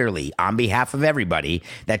very clearly on behalf of everybody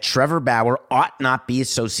that Trevor Bauer ought not be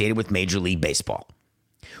associated with Major League Baseball.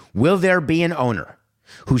 Will there be an owner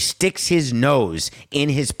who sticks his nose in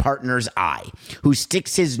his partner's eye, who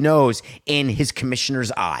sticks his nose in his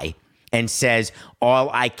commissioner's eye and says, all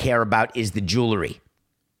I care about is the jewelry?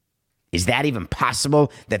 Is that even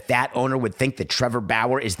possible that that owner would think that Trevor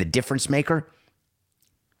Bauer is the difference maker?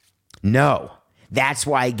 No. That's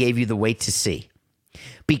why I gave you the wait to see.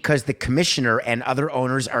 Because the commissioner and other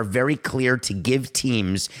owners are very clear to give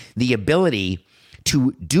teams the ability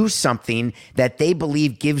to do something that they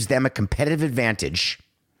believe gives them a competitive advantage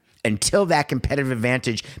until that competitive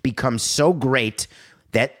advantage becomes so great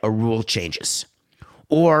that a rule changes.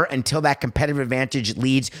 Or until that competitive advantage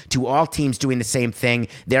leads to all teams doing the same thing,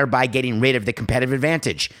 thereby getting rid of the competitive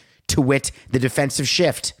advantage, to wit, the defensive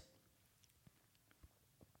shift.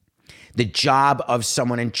 The job of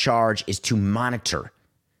someone in charge is to monitor.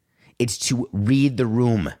 It's to read the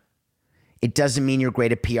room. It doesn't mean you're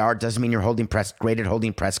great at PR. It doesn't mean you're great at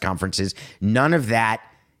holding press conferences. None of that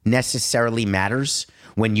necessarily matters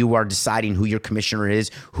when you are deciding who your commissioner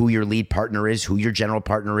is, who your lead partner is, who your general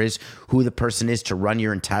partner is, who the person is to run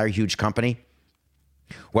your entire huge company.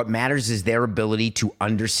 What matters is their ability to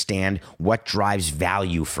understand what drives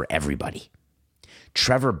value for everybody.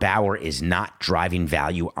 Trevor Bauer is not driving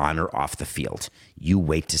value on or off the field. You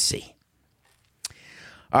wait to see.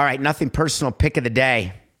 All right, nothing personal. Pick of the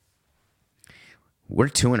day. We're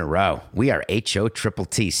 2 in a row. We are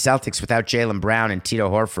HOTTT. Celtics without Jaylen Brown and Tito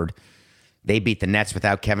Horford. They beat the Nets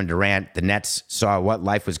without Kevin Durant. The Nets saw what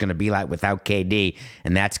life was going to be like without KD,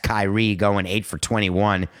 and that's Kyrie going 8 for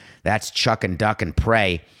 21. That's chuck and duck and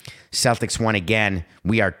pray. Celtics won again.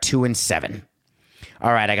 We are 2-7.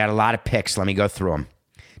 All right, I got a lot of picks. Let me go through them.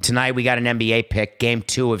 Tonight, we got an NBA pick. Game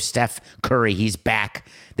 2 of Steph Curry. He's back.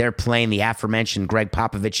 They're playing the aforementioned Greg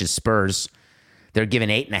Popovich's Spurs. They're giving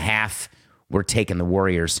 8.5. We're taking the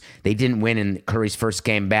Warriors. They didn't win in Curry's first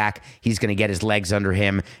game back. He's going to get his legs under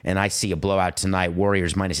him, and I see a blowout tonight.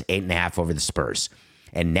 Warriors minus 8.5 over the Spurs.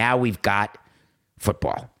 And now we've got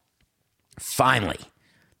football. Finally,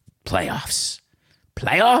 playoffs.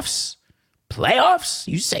 Playoffs? Playoffs?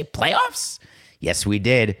 You say playoffs? Yes, we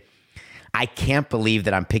did. I can't believe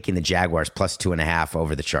that I'm picking the Jaguars plus 2.5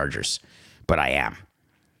 over the Chargers, but I am.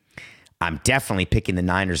 I'm definitely picking the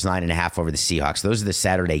Niners 9.5 over the Seahawks. Those are the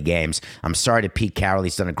Saturday games. I'm sorry to Pete Carroll.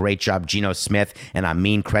 He's done a great job. Geno Smith, and I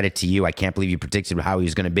mean credit to you. I can't believe you predicted how he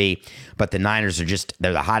was going to be. But the Niners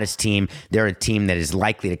they're the hottest team. They're a team that is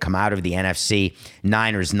likely to come out of the NFC.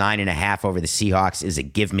 Niners 9.5 over the Seahawks is a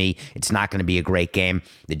give me. It's not going to be a great game.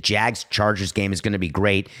 The Jags-Chargers game is going to be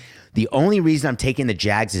great. The only reason I'm taking the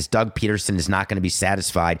Jags is Doug Peterson is not going to be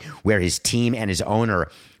satisfied, where his team and his owner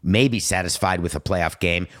may be satisfied with a playoff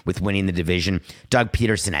game, with winning the division. Doug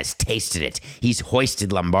Peterson has tasted it. He's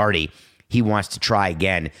hoisted Lombardi. He wants to try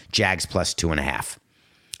again. Jags plus 2.5.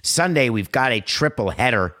 Sunday, we've got a triple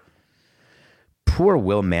header. Poor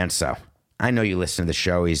Will Manso. I know you listen to the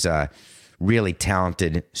show. He's a really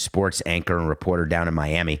talented sports anchor and reporter down in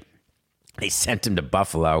Miami. They sent him to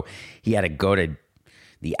Buffalo. He had to go to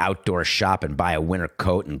the outdoor shop and buy a winter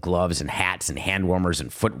coat and gloves and hats and hand warmers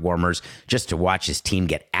and foot warmers just to watch his team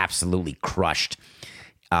get absolutely crushed.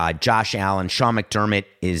 Josh Allen, Sean McDermott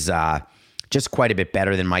is just quite a bit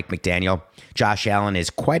better than Mike McDaniel. Josh Allen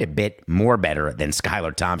is quite a bit more better than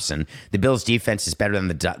Skylar Thompson. The Bills' defense is better than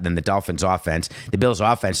the Dolphins' offense. The Bills'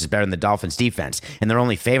 offense is better than the Dolphins' defense, and they're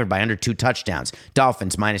only favored by under 2 touchdowns.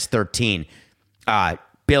 Dolphins minus 13.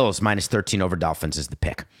 Bills minus 13 over Dolphins is the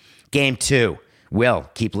pick. Game 2. Will,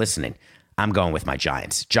 keep listening. I'm going with my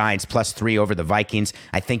Giants. Giants plus 3 over the Vikings.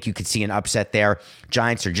 I think you could see an upset there.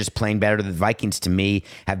 Giants are just playing better. The Vikings, to me,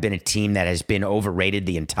 have been a team that has been overrated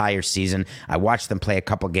the entire season. I watched them play a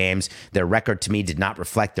couple games. Their record, to me, did not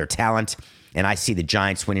reflect their talent. And I see the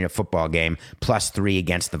Giants winning a football game plus 3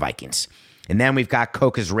 against the Vikings. And then we've got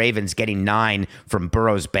Coca's Ravens getting 9 from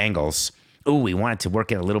Burrow's Bengals. Ooh, we wanted to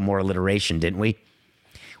work in a little more alliteration, didn't we?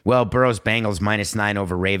 Well, Burrow's Bengals minus 9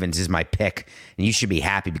 over Ravens is my pick. And you should be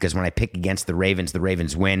happy because when I pick against the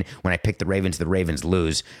Ravens win. When I pick the Ravens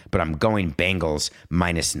lose. But I'm going Bengals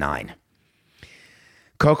minus 9.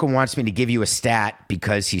 Coca wants me to give you a stat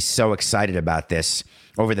because he's so excited about this.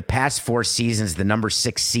 Over the past 4 seasons, the number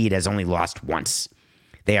 6 seed has only lost once.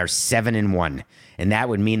 They are 7-1. And that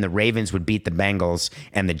would mean the Ravens would beat the Bengals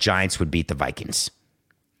and the Giants would beat the Vikings.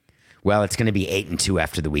 Well, it's going to be 8-2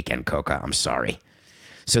 after the weekend, Coca. I'm sorry.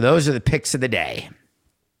 So those are the picks of the day.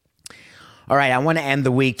 All right, I want to end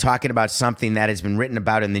the week talking about something that has been written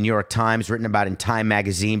about in the New York Times, written about in Time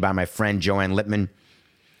Magazine by my friend Joanne Lippman.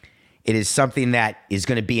 It is something that is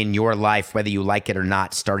going to be in your life, whether you like it or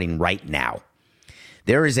not, starting right now.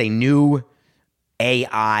 There is a new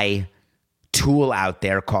AI tool out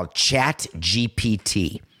there called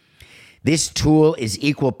ChatGPT. This tool is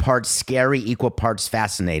equal parts scary, equal parts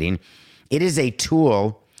fascinating. It is a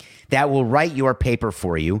tool that will write your paper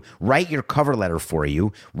for you, write your cover letter for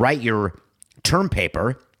you, write your term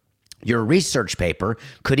paper, your research paper,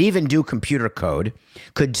 could even do computer code,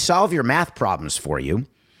 could solve your math problems for you.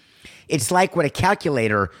 It's like when a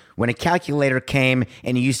calculator came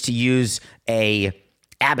and you used to use a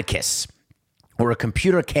abacus, or a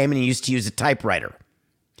computer came and you used to use a typewriter.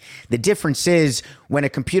 The difference is when a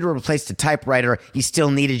computer replaced a typewriter, you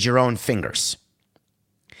still needed your own fingers.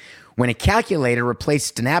 When a calculator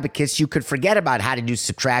replaced an abacus, you could forget about how to do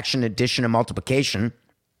subtraction, addition, and multiplication.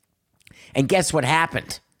 And guess what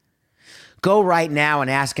happened? Go right now and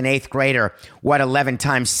ask an 8th grader what 11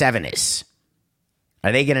 times 7 is.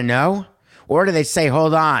 Are they going to know? Or do they say,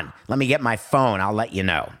 hold on, let me get my phone, I'll let you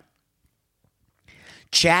know.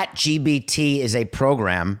 ChatGPT is a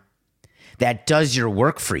program that does your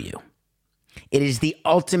work for you. It is the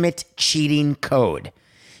ultimate cheating code.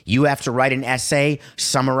 You have to write an essay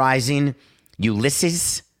summarizing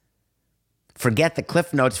Ulysses. Forget the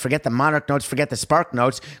Cliff Notes, forget the Monarch Notes, forget the Spark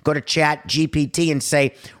Notes. Go to ChatGPT and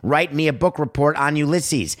say, write me a book report on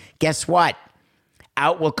Ulysses. Guess what?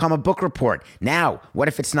 Out will come a book report. Now, what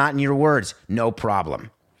if it's not in your words? No problem.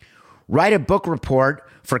 Write a book report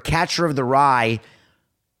for Catcher of the Rye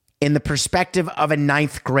in the perspective of a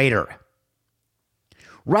 9th grader.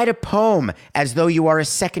 Write a poem as though you are a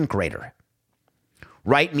 2nd grader.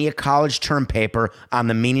 Write me a college term paper on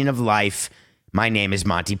the meaning of life. My name is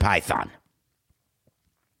Monty Python.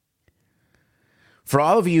 For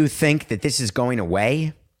all of you who think that this is going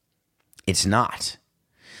away, it's not.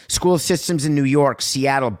 School systems in New York,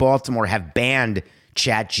 Seattle, Baltimore have banned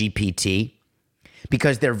ChatGPT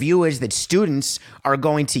because their view is that students are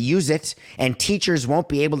going to use it and teachers won't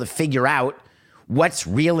be able to figure out what's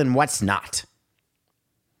real and what's not.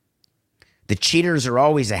 The cheaters are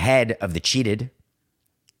always ahead of the cheated.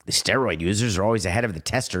 The steroid users are always ahead of the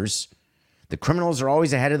testers. The criminals are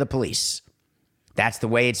always ahead of the police. That's the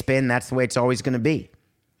way it's been. That's the way it's always going to be.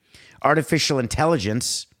 Artificial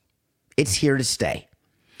intelligence, it's here to stay.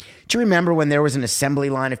 Do you remember when there was an assembly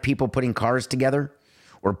line of people putting cars together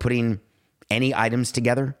or putting any items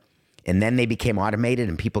together, and then they became automated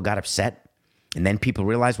and people got upset? And then people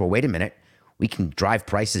realized, well, wait a minute, we can drive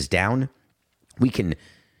prices down. We can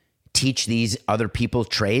teach these other people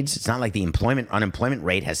trades. It's not like the unemployment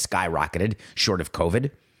rate has skyrocketed short of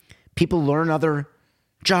COVID. People learn other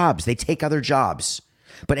jobs. They take other jobs.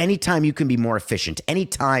 But anytime you can be more efficient,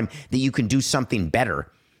 anytime that you can do something better,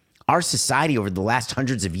 our society over the last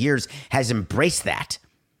hundreds of years has embraced that,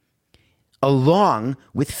 along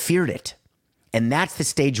with feared it. And that's the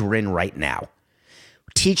stage we're in right now.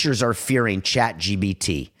 Teachers are fearing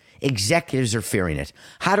ChatGPT. Executives are fearing it.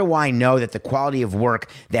 How do I know that the quality of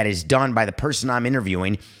work that is done by the person I'm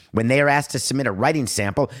interviewing, when they are asked to submit a writing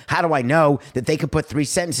sample, how do I know that they can put 3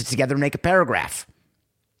 sentences together and make a paragraph?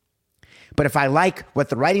 But if I like what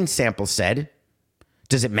the writing sample said,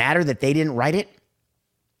 does it matter that they didn't write it?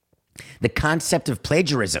 The concept of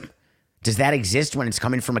plagiarism, does that exist when it's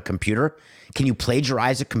coming from a computer? Can you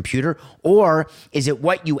plagiarize a computer? Or is it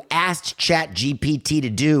what you asked ChatGPT to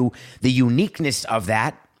do, the uniqueness of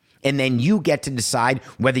that, and then you get to decide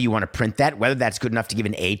whether you want to print that, whether that's good enough to give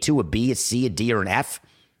an A to, a B, a C, a D, or an F?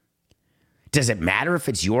 Does it matter if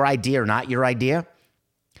it's your idea or not your idea?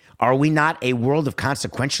 Are we not a world of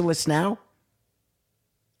consequentialists now?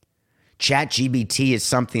 ChatGPT is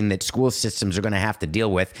something that school systems are going to have to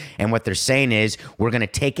deal with. And what they're saying is, we're going to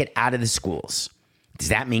take it out of the schools. Does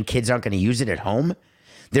that mean kids aren't going to use it at home?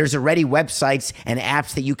 There's already websites and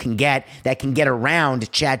apps that you can get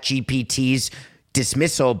around ChatGPT's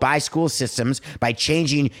dismissal by school systems by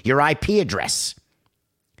changing your IP address,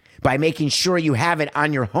 by making sure you have it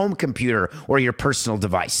on your home computer or your personal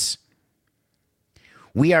device.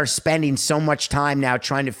 We are spending so much time now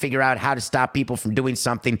trying to figure out how to stop people from doing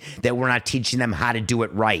something that we're not teaching them how to do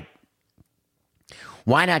it right.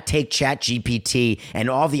 Why not take ChatGPT and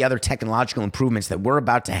all the other technological improvements that we're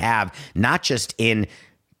about to have, not just in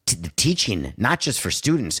teaching, not just for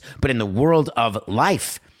students, but in the world of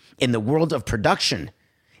life, in the world of production,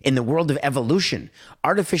 in the world of evolution,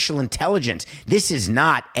 artificial intelligence. This is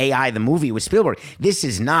not AI, the movie with Spielberg. This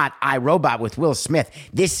is not iRobot with Will Smith.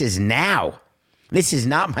 This is now. This is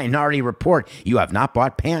not Minority Report. You have not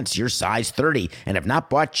bought pants, you're size 30, and have not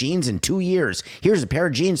bought jeans in 2 years. Here's a pair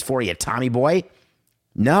of jeans for you, Tommy boy.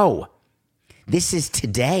 No, this is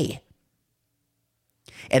today.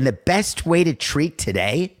 And the best way to treat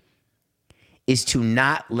today is to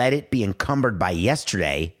not let it be encumbered by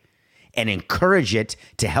yesterday and encourage it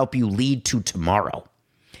to help you lead to tomorrow.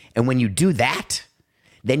 And when you do that,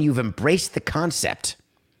 then you've embraced the concept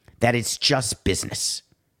that it's just business.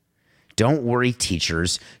 Don't worry,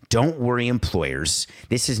 teachers. Don't worry, employers.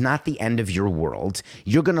 This is not the end of your world.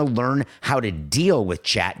 You're going to learn how to deal with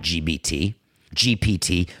GPT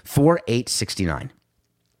 4869.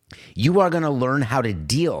 You are going to learn how to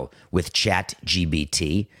deal with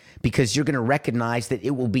ChatGPT because you're going to recognize that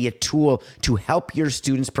it will be a tool to help your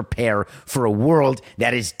students prepare for a world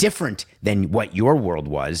that is different than what your world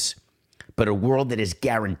was, but a world that is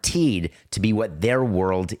guaranteed to be what their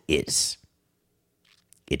world is.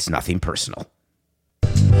 It's nothing personal.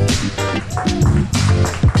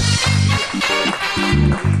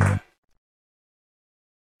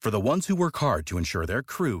 For the ones who work hard to ensure their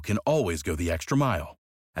crew can always go the extra mile,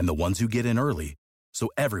 and the ones who get in early so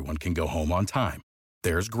everyone can go home on time,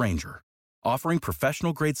 there's Grainger, offering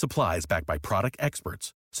professional-grade supplies backed by product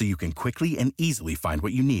experts so you can quickly and easily find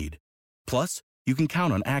what you need. Plus, you can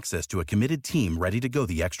count on access to a committed team ready to go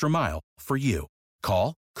the extra mile for you.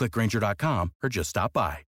 Call, click Grainger.com, or just stop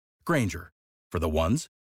by. Grainger, for the ones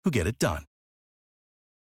who get it done.